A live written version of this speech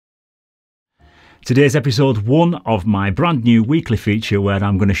Today's episode 1 of my brand new weekly feature where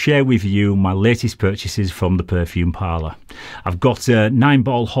I'm going to share with you my latest purchases from the Perfume Parlour. I've got a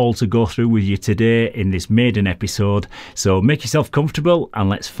 9-bottle haul to go through with you today in this maiden episode, so make yourself comfortable and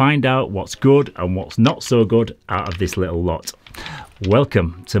let's find out what's good and what's not so good out of this little lot.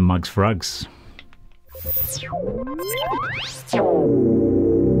 Welcome to Mags Frags.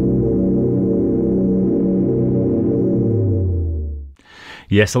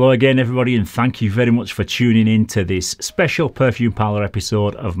 Yes, hello again everybody, and thank you very much for tuning in to this special Perfume Parlour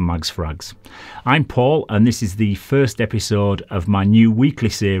episode of Mags Frags. I'm Paul and this is the first episode of my new weekly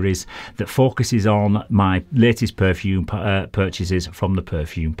series that focuses on my latest perfume purchases from the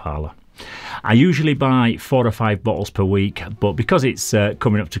Perfume Parlour. I usually buy 4 or 5 bottles per week, but because it's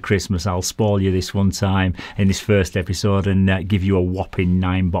coming up to Christmas, I'll spoil you this one time in this first episode and give you a whopping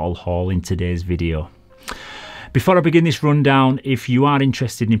 9-bottle haul in today's video. Before I begin this rundown, if you are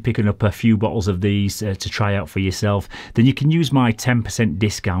interested in picking up a few bottles of these to try out for yourself, then you can use my 10%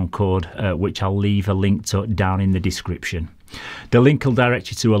 discount code, which I'll leave a link to down in the description. The link will direct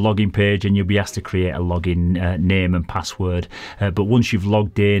you to a login page and you'll be asked to create a login name and password. But once you've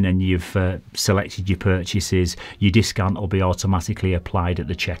logged in and you've selected your purchases, your discount will be automatically applied at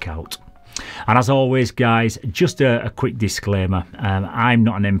the checkout. And as always guys, just a quick disclaimer, I'm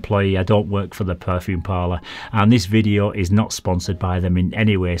not an employee, I don't work for the Perfume Parlour, and this video is not sponsored by them in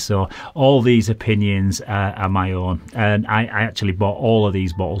any way, so all these opinions are my own, and I actually bought all of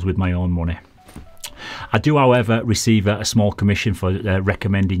these bottles with my own money. I do, however, receive a small commission for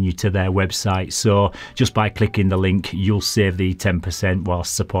recommending you to their website, so just by clicking the link you'll save the 10%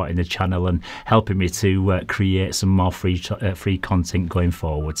 whilst supporting the channel and helping me to create some more free content going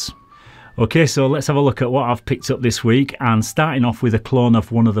forwards. Okay, so let's have a look at what I've picked up this week, and starting off with a clone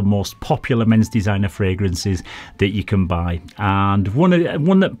of one of the most popular men's designer fragrances that you can buy, and one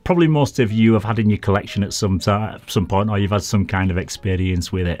that probably most of you have had in your collection at some point, or you've had some kind of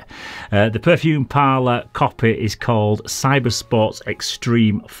experience with it. The Perfume Parlour copy is called Cyber Sports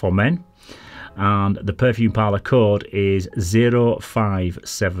Extreme for Men, and the Perfume Parlour code is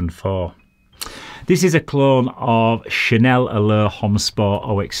 0574. This is a clone of Chanel Allure Homme Sport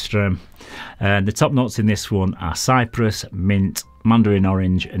Eau Extreme. The top notes in this one are cypress, mint, mandarin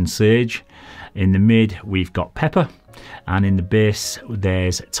orange and sage. In the mid we've got pepper, and in the base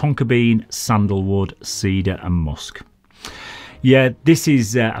there's tonka bean, sandalwood, cedar and musk. Yeah, this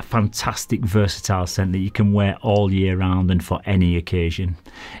is a fantastic versatile scent that you can wear all year round and for any occasion.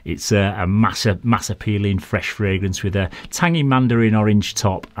 It's a mass appealing fresh fragrance with a tangy mandarin orange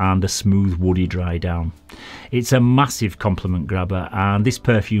top and a smooth woody dry down. It's a massive compliment grabber, and this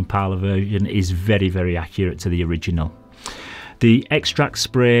Perfume Parlour version is very accurate to the original. The extract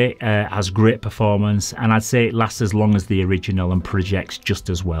spray has great performance, and I'd say it lasts as long as the original and projects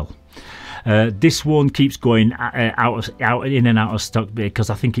just as well. This one keeps going in and out of stock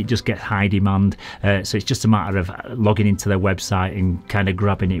because I think it just gets high demand, so it's just a matter of logging into their website and kind of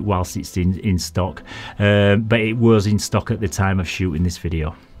grabbing it whilst it's in stock, but it was in stock at the time of shooting this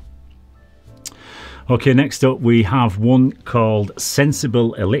video. Okay, next up we have one called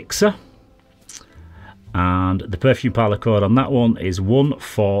Sensible Elixir, and the Perfume Parlour code on that one is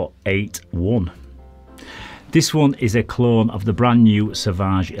 1481. This one is a clone of the brand new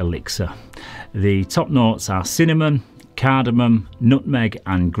Sauvage Elixir. The top notes are cinnamon, cardamom, nutmeg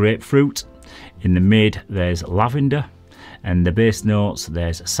and grapefruit. In the mid there's lavender, and the base notes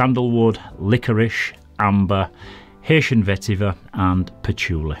there's sandalwood, licorice, amber, Haitian vetiver and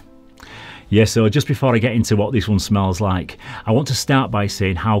patchouli. Yeah, so just before I get into what this one smells like, I want to start by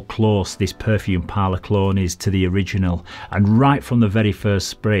saying how close this Perfume Parlour clone is to the original, and right from the very first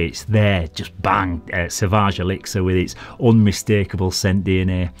spray it's there, just bang, Sauvage Elixir with its unmistakable scent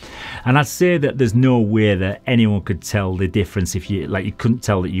DNA. And I'd say that there's no way that anyone could tell the difference if you couldn't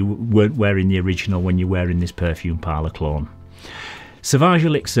tell that you weren't wearing the original when you're wearing this Perfume Parlour clone. Sauvage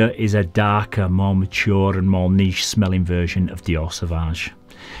Elixir is a darker, more mature and more niche smelling version of Dior Sauvage.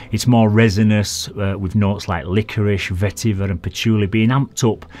 It's more resinous, with notes like licorice, vetiver and patchouli being amped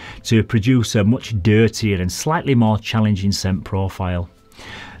up to produce a much dirtier and slightly more challenging scent profile.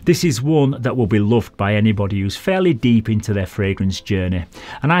 This is one that will be loved by anybody who's fairly deep into their fragrance journey,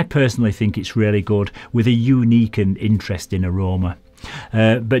 and I personally think it's really good with a unique and interesting aroma.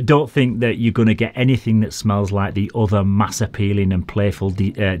 But don't think that you're going to get anything that smells like the other mass appealing and playful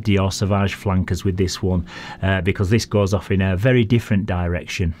Dior Sauvage flankers with this one, because this goes off in a very different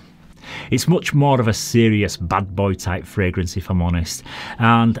direction. It's much more of a serious bad boy type fragrance, if I'm honest.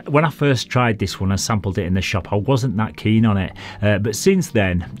 And when I first tried this one and sampled it in the shop, I wasn't that keen on it. But since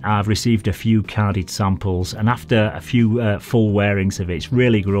then, I've received a few carded samples, and after a few full wearings of it, it's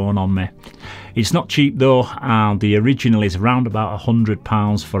really grown on me. It's not cheap though, and the original is around about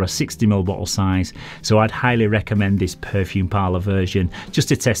 £100 for a 60ml bottle size, so I'd highly recommend this Perfume Parlour version just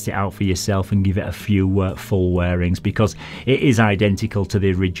to test it out for yourself and give it a few full wearings, because it is identical to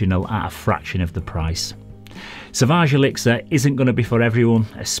the original at a fraction of the price. Sauvage Elixir isn't going to be for everyone,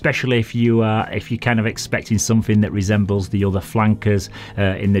 especially if you're kind of expecting something that resembles the other flankers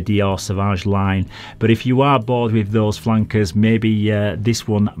in the Dior Sauvage line. But if you are bored with those flankers, maybe this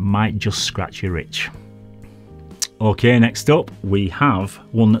one might just scratch your itch. Okay, next up we have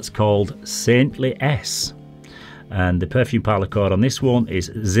one that's called Saintly S, and the Perfume Parlour code on this one is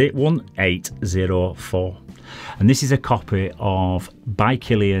 1804, and this is a copy of By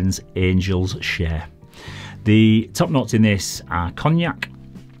Kilian's Angel's Share. The top notes in this are cognac,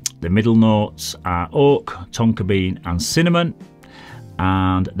 the middle notes are oak, tonka bean and cinnamon,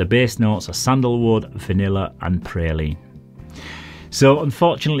 and the base notes are sandalwood, vanilla and praline. So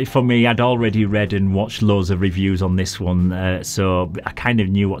unfortunately for me, I'd already read and watched loads of reviews on this one, so I kind of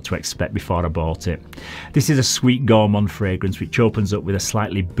knew what to expect before I bought it. This is a sweet gourmand fragrance which opens up with a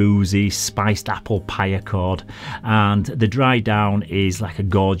slightly boozy spiced apple pie accord, and the dry down is like a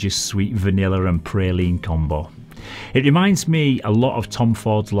gorgeous sweet vanilla and praline combo. It reminds me a lot of Tom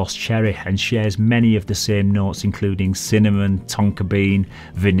Ford's Lost Cherry and shares many of the same notes, including cinnamon, tonka bean,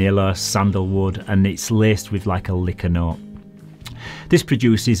 vanilla, sandalwood, and it's laced with like a liquor note. This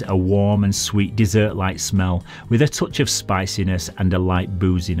produces a warm and sweet dessert-like smell with a touch of spiciness and a light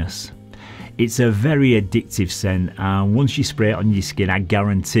booziness. It's a very addictive scent, and once you spray it on your skin, I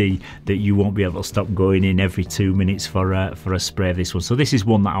guarantee that you won't be able to stop going in every 2 minutes for a spray of this one. So this is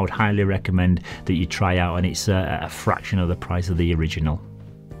one that I would highly recommend that you try out, and it's a fraction of the price of the original.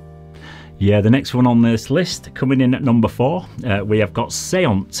 Yeah, the next one on this list, coming in at number 4, we have got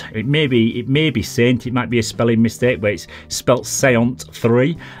Seant. It may be Saint, it might be a spelling mistake, but it's spelt Seant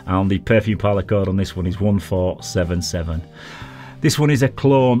 3, and the Perfume Parlour code on this one is 1477. This one is a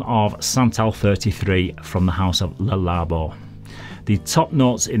clone of Santal 33 from the house of Le Labo. The top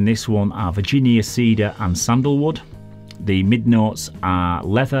notes in this one are Virginia cedar and sandalwood. The mid notes are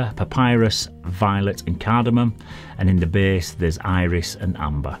leather, papyrus, violet and cardamom, and in the base there's iris and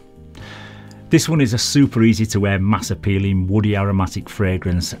amber. This one is a super easy to wear, mass appealing woody aromatic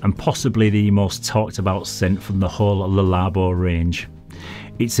fragrance, and possibly the most talked about scent from the whole Le Labo range.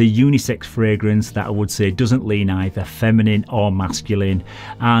 It's a unisex fragrance that I would say doesn't lean either feminine or masculine,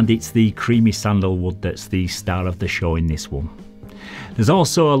 and it's the creamy sandalwood that's the star of the show in this one. There's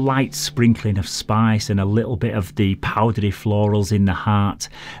also a light sprinkling of spice and a little bit of the powdery florals in the heart,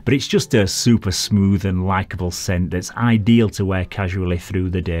 but it's just a super smooth and likeable scent that's ideal to wear casually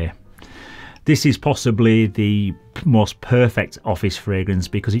through the day. This is possibly the most perfect office fragrance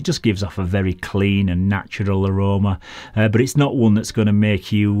because it just gives off a very clean and natural aroma, but it's not one that's going to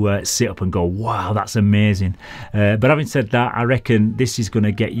make you sit up and go, wow, that's amazing. But having said that, I reckon this is going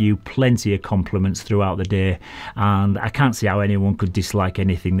to get you plenty of compliments throughout the day, and I can't see how anyone could dislike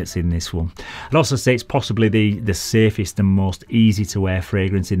anything that's in this one. I'd also say it's possibly the safest and most easy to wear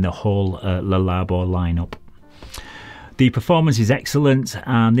fragrance in the whole Le Labo lineup. The performance is excellent,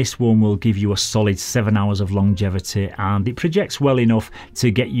 and this one will give you a solid 7 hours of longevity, and it projects well enough to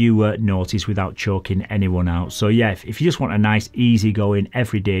get you noticed without choking anyone out. So yeah, if you just want a nice easygoing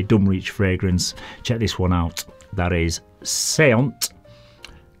everyday dumb reach fragrance, check this one out. That is Seant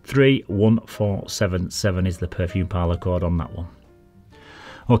 31477 is the Perfume Parlour code on that one.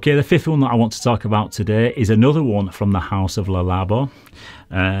 Okay, the fifth one that I want to talk about today is another one from the house of Le Labo,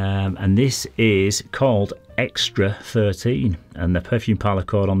 and this is called Extra 13, and the Perfume Parlour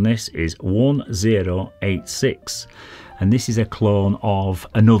code on this is 1086, and this is a clone of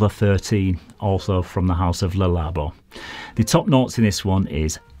another 13, also from the house of Le Labo. The top notes in this one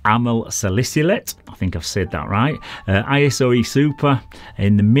is Amyl Salicylate, I think I've said that right, ISOE Super.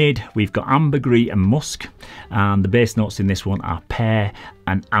 In the mid we've got ambergris and musk, and the base notes in this one are pear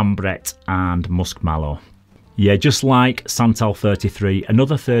and ambrette and muskmallow. Yeah, just like Santal 33,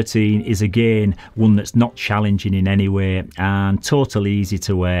 another 13 is again one that's not challenging in any way and totally easy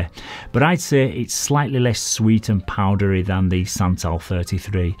to wear, but I'd say it's slightly less sweet and powdery than the Santal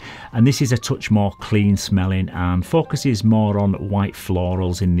 33, and this is a touch more clean smelling and focuses more on white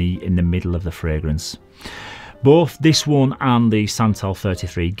florals in the middle of the fragrance. Both this one and the Santal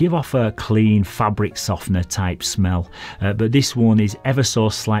 33 give off a clean fabric softener type smell, but this one is ever so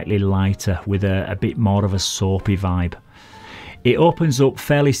slightly lighter with a bit more of a soapy vibe. It opens up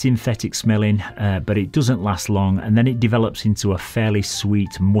fairly synthetic smelling, but it doesn't last long, and then it develops into a fairly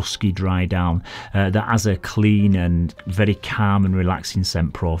sweet, musky dry down that has a clean and very calm and relaxing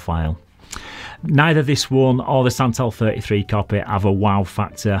scent profile. Neither this one or the Santal 33 copy have a wow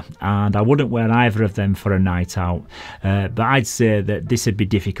factor, and I wouldn't wear either of them for a night out, but I'd say that this would be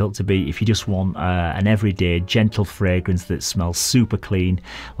difficult to beat if you just want an everyday gentle fragrance that smells super clean,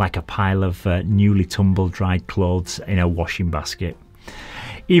 like a pile of newly tumbled dried clothes in a washing basket.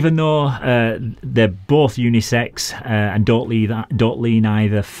 Even though they're both unisex and don't lean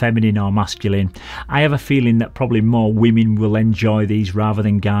either feminine or masculine, I have a feeling that probably more women will enjoy these rather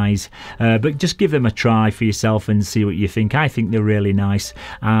than guys. But just give them a try for yourself and see what you think. I think they're really nice,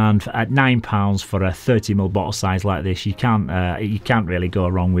 and at £9 for a 30ml bottle size like this, you can't really go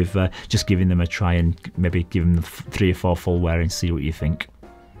wrong with just giving them a try and maybe give them 3 or 4 full wear and see what you think.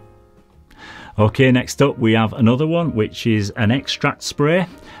 Okay, next up we have another one, which is an extract spray,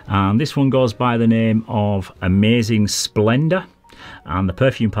 and this one goes by the name of Amazing Splendour, and the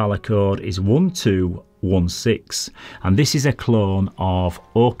Perfume Parlour code is 1216, and this is a clone of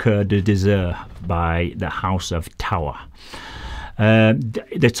Au Coeur de Désert by the House of Tower.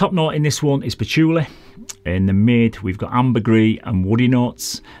 The top note in this one is patchouli. In the mid we've got ambergris and woody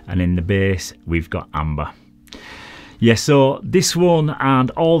notes, and in the base we've got amber. Yeah, so this one and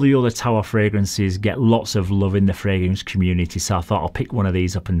all the other Tower fragrances get lots of love in the fragrance community, so I thought I'll pick one of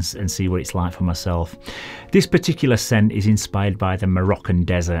these up and see what it's like for myself. This particular scent is inspired by the Moroccan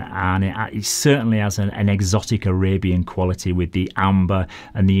desert, and it certainly has an exotic Arabian quality, with the amber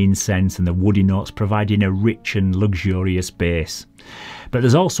and the incense and the woody notes providing a rich and luxurious base. But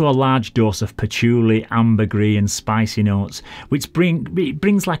there's also a large dose of patchouli, ambergris and spicy notes, which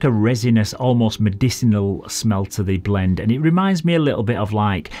brings like a resinous, almost medicinal smell to the blend, and it reminds me a little bit of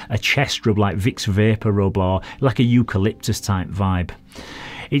like a chest rub, like Vicks Vapor Rub, or like a eucalyptus type vibe.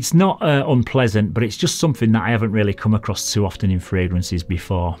 It's not unpleasant, but it's just something that I haven't really come across too often in fragrances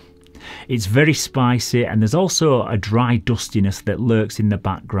before. It's very spicy, and there's also a dry dustiness that lurks in the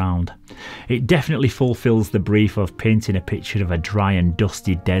background. It definitely fulfills the brief of painting a picture of a dry and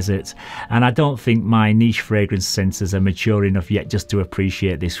dusty desert, and I don't think my niche fragrance senses are mature enough yet just to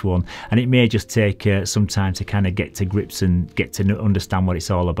appreciate this one, and it may just take some time to kind of get to grips and get to understand what it's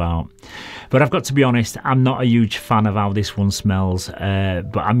all about. But I've got to be honest, I'm not a huge fan of how this one smells,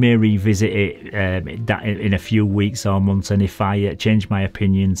 but I may revisit it in a few weeks or months, and if I change my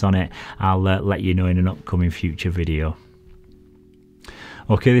opinions on it, I'll let you know in an upcoming future video.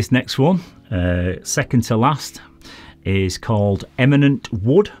 Okay, this next one, second to last, is called Eminent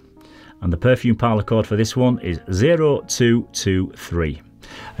Wood, and the Perfume Parlour code for this one is 0223.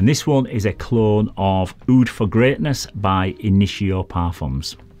 And this one is a clone of Oud for Greatness by Initio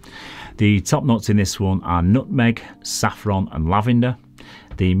Parfums. The top notes in this one are nutmeg, saffron and lavender.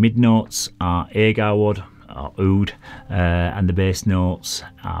 The mid notes are agarwood or oud, and the base notes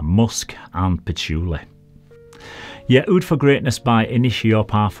are musk and patchouli. Yeah, Oud for Greatness by Initio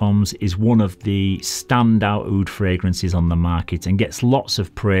Parfums is one of the standout oud fragrances on the market and gets lots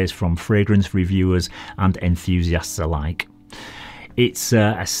of praise from fragrance reviewers and enthusiasts alike. It's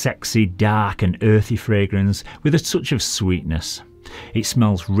a sexy, dark and earthy fragrance with a touch of sweetness. It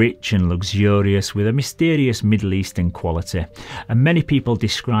smells rich and luxurious with a mysterious Middle Eastern quality, and many people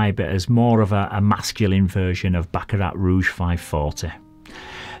describe it as more of a masculine version of Baccarat Rouge 540.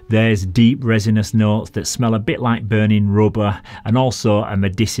 There's deep resinous notes that smell a bit like burning rubber, and also a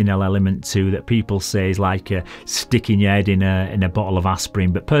medicinal element too that people say is like sticking your head in a bottle of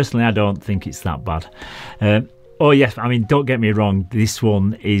aspirin, but personally I don't think it's that bad. Oh yes, I mean, don't get me wrong, this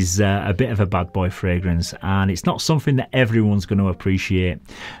one is a bit of a bad boy fragrance, and it's not something that everyone's going to appreciate.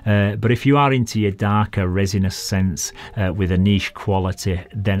 But if you are into your darker resinous scents with a niche quality,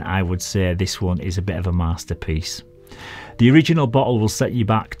 then I would say this one is a bit of a masterpiece. The original bottle will set you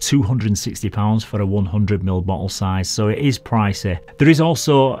back £260 for a 100ml bottle size, so it is pricey. There is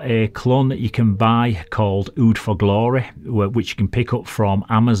also a clone that you can buy called Oud for Glory, which you can pick up from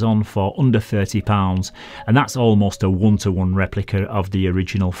Amazon for under £30, and that's almost a one-to-one replica of the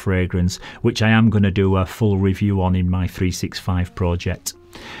original fragrance, which I am going to do a full review on in my 365 project.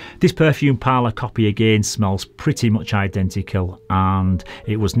 This Perfume Parlour copy again smells pretty much identical, and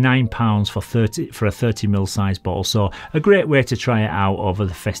it was £9 for a 30ml size bottle, so a great way to try it out over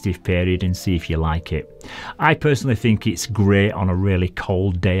the festive period and see if you like it. I personally think it's great on a really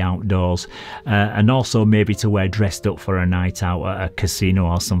cold day outdoors, and also maybe to wear dressed up for a night out at a casino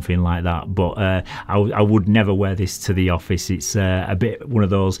or something like that, but I would never wear this to the office. It's a bit one of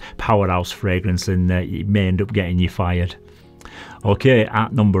those powerhouse fragrances, and it may end up getting you fired. Okay,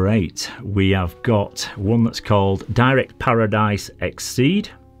 at number 8 we have got one that's called Direct Paradise Exceed,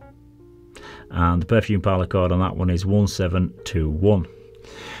 and the Perfume Parlour code on that one is 1721.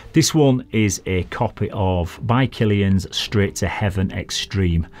 This one is a copy of By Kilian's Straight to Heaven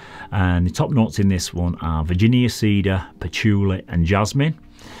Extreme, and the top notes in this one are Virginia cedar, patchouli and jasmine.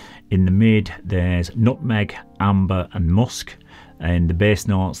 In the mid there's nutmeg, amber and musk. In the base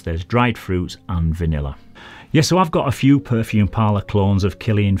notes there's dried fruits and vanilla. Yeah, so I've got a few Perfume Parlour clones of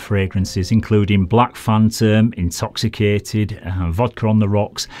Kilian fragrances, including Black Phantom, Intoxicated, Vodka on the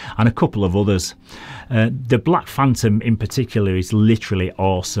Rocks, and a couple of others. The Black Phantom in particular is literally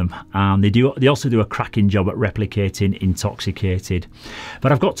awesome, and they also do a cracking job at replicating Intoxicated.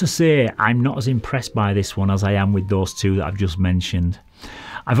 But I've got to say, I'm not as impressed by this one as I am with those two that I've just mentioned.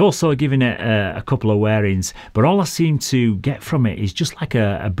 I've also given it a couple of wearings, but all I seem to get from it is just like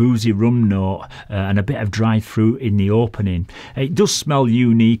a boozy rum note and a bit of dried fruit in the opening. It does smell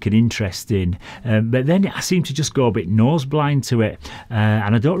unique and interesting, but then I seem to just go a bit nose blind to it,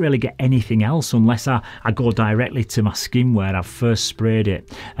 and I don't really get anything else unless I go directly to my skin where I've first sprayed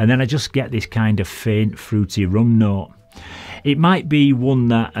it, and then I just get this kind of faint fruity rum note. It might be one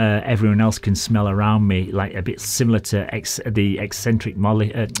that everyone else can smell around me, like a bit similar to the eccentric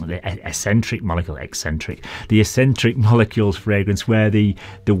molecules fragrance, where the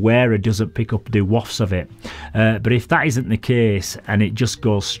wearer doesn't pick up the wafts of it. But if that isn't the case and it just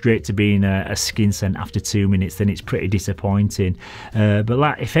goes straight to being a skin scent after 2 minutes, then it's pretty disappointing. But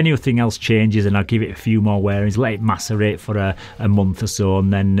like, if anything else changes, and I'll give it a few more wearings, let it macerate for a month or so,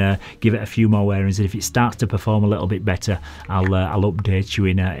 and then give it a few more wearings. And if it starts to perform a little bit better, I'll update you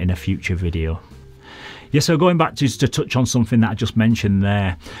in a future video. Yeah, so going back to touch on something that I just mentioned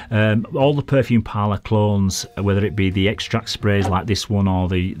there, all the Perfume Parlour clones, whether it be the extract sprays like this one or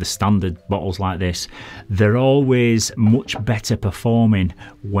the standard bottles like this, they're always much better performing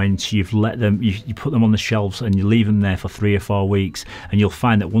once you've let them, you put them on the shelves and you leave them there for 3 or 4 weeks, and you'll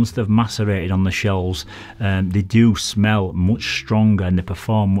find that once they've macerated on the shelves, they do smell much stronger and they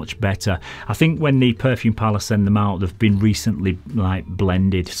perform much better. I think when the Perfume Parlour send them out, they've been recently like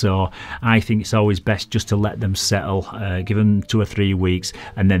blended, so I think it's always best just to let them settle, give them 2 or 3 weeks,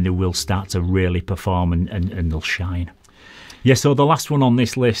 and then they will start to really perform and they'll shine. Yeah, so the last one on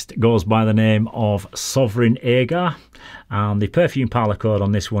this list goes by the name of Sovereign Agar, and the Perfume Parlour code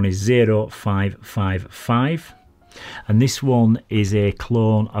on this one is 0555, and this one is a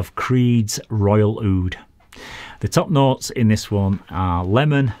clone of Creed's Royal Oud. The top notes in this one are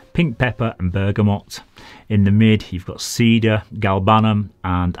lemon, pink pepper and bergamot. In the mid you've got cedar, galbanum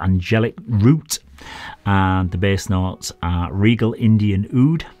and angelic root, and the base notes are regal Indian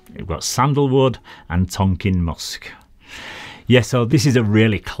oud. You've got sandalwood and Tonkin musk. Yeah, so this is a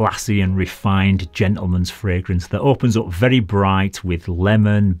really classy and refined gentleman's fragrance that opens up very bright with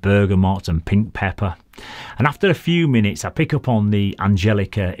lemon, bergamot and pink pepper. And after a few minutes I pick up on the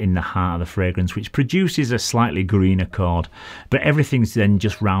angelica in the heart of the fragrance, which produces a slightly greener chord, but everything's then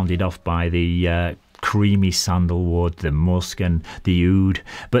just rounded off by the creamy sandalwood, the musk and the oud.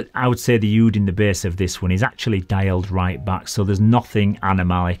 But I would say the oud in the base of this one is actually dialed right back, so there's nothing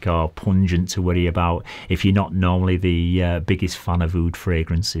animalic or pungent to worry about if you're not normally the biggest fan of oud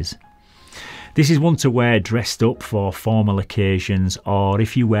fragrances. This is one to wear dressed up for formal occasions, or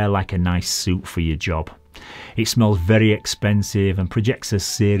if you wear like a nice suit for your job. It smells very expensive and projects a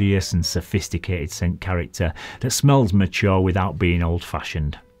serious and sophisticated scent character that smells mature without being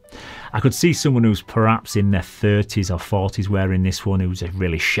old-fashioned. I could see someone who's perhaps in their 30s or 40s wearing this one, who's a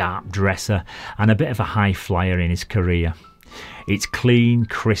really sharp dresser and a bit of a high flyer in his career. It's clean,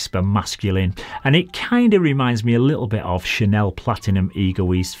 crisp and masculine, and it kind of reminds me a little bit of Chanel Platinum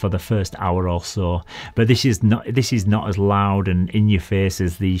Egoist for the first hour or so, but this is not as loud and in your face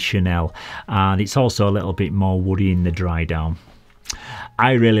as the Chanel, and it's also a little bit more woody in the dry down.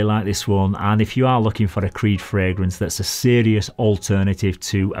 I really like this one, and if you are looking for a Creed fragrance that's a serious alternative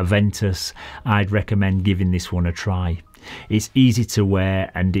to Aventus, I'd recommend giving this one a try. It's easy to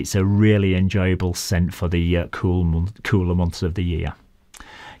wear and it's a really enjoyable scent for the cooler months of the year.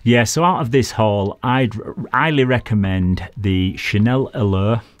 Yeah, so out of this haul, I'd highly recommend the Chanel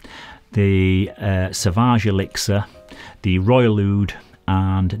Allure, the Sauvage Elixir, the Royal Oud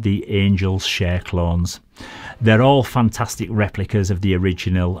and the Angel's Share clones. They're all fantastic replicas of the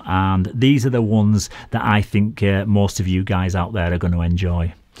original, and these are the ones that I think most of you guys out there are going to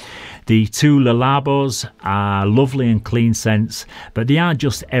enjoy. The two Le Labos are lovely and clean scents, but they are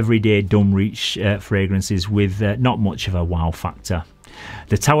just everyday dumb reach fragrances with not much of a wow factor.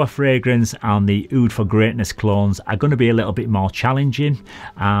 The Tower Fragrance and the Oud for Greatness clones are going to be a little bit more challenging,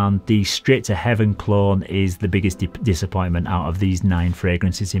 and the Straight to Heaven clone is the biggest disappointment out of these 9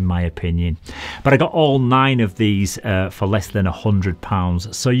 fragrances in my opinion. But I got all 9 of these for less than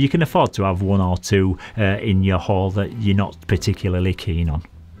 £100, so you can afford to have 1 or 2 in your haul that you're not particularly keen on.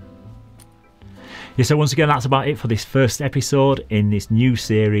 Yeah, so once again, that's about it for this first episode in this new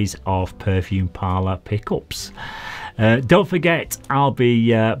series of Perfume Parlour pickups. Don't forget, I'll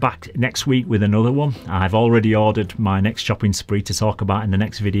be back next week with another one. I've already ordered my next shopping spree to talk about in the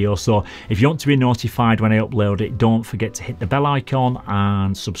next video, so if you want to be notified when I upload it, don't forget to hit the bell icon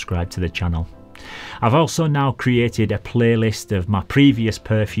and subscribe to the channel. I've also now created a playlist of my previous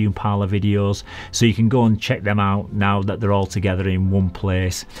Perfume Parlour videos, so you can go and check them out now that they're all together in one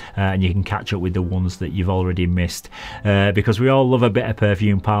place, and you can catch up with the ones that you've already missed, because we all love a bit of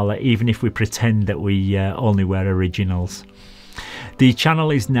Perfume Parlour, even if we pretend that we only wear originals. The channel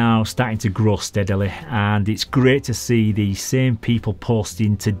is now starting to grow steadily, and it's great to see the same people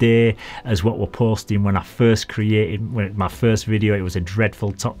posting today as what were posting when I first created my first video. It was a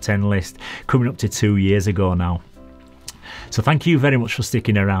dreadful top 10 list coming up to 2 years ago now. So thank you very much for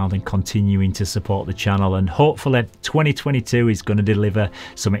sticking around and continuing to support the channel, and hopefully 2022 is going to deliver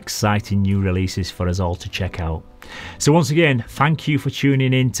some exciting new releases for us all to check out. So once again, thank you for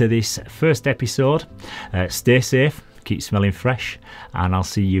tuning in to this first episode. Stay safe, keep smelling fresh, and I'll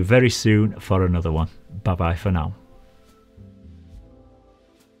see you very soon for another one. Bye bye for now.